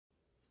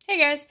Hey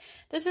guys,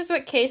 this is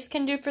what Case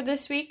can do for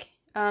this week.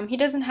 He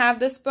doesn't have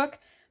this book,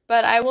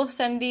 but I will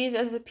send these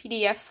as a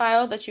PDF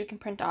file that you can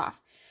print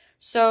off.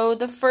 So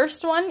the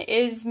first one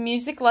is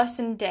Music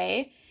Lesson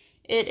Day.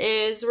 It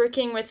is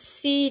working with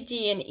C,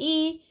 D, and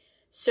E.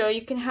 So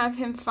you can have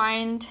him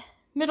find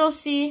middle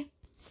C,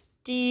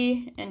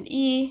 D, and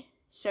E.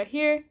 So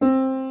here.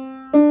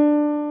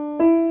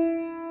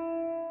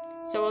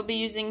 So we'll be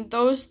using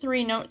those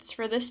three notes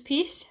for this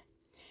piece.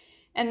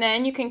 And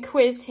then you can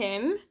quiz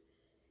him.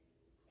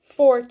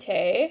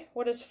 Forte.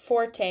 What does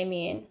forte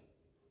mean?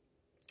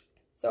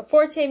 So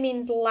forte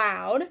means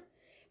loud.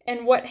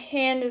 And what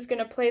hand is going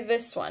to play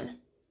this one?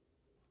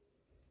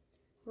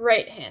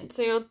 Right hand.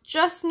 So you'll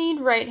just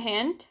need right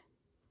hand.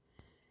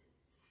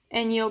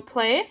 And you'll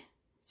play.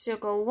 So you'll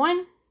go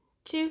 1,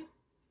 2,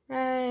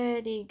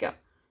 ready, go.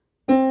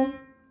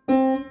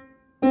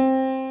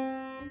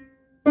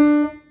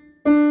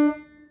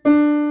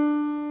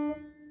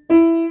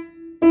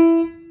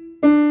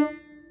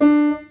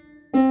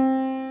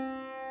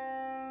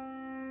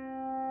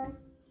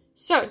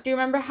 So, do you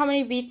remember how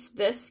many beats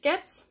this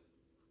gets?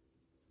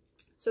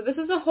 So this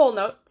is a whole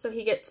note, so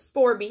he gets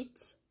 4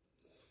 beats.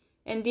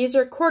 And these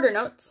are quarter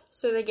notes,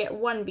 so they get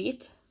 1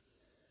 beat.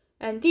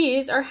 And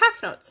these are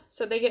half notes,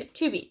 so they get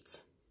 2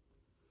 beats.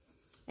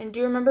 And do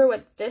you remember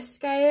what this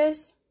guy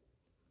is?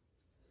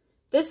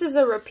 This is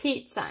a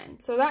repeat sign,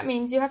 so that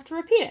means you have to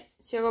repeat it.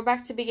 So you'll go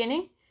back to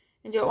beginning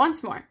and do it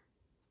once more.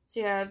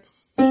 So you have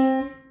C,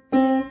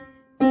 C,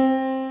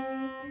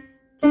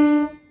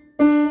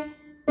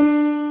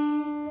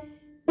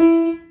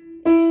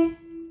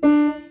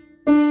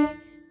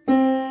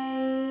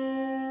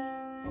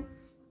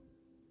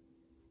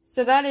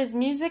 So that is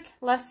Music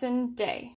Lesson Day.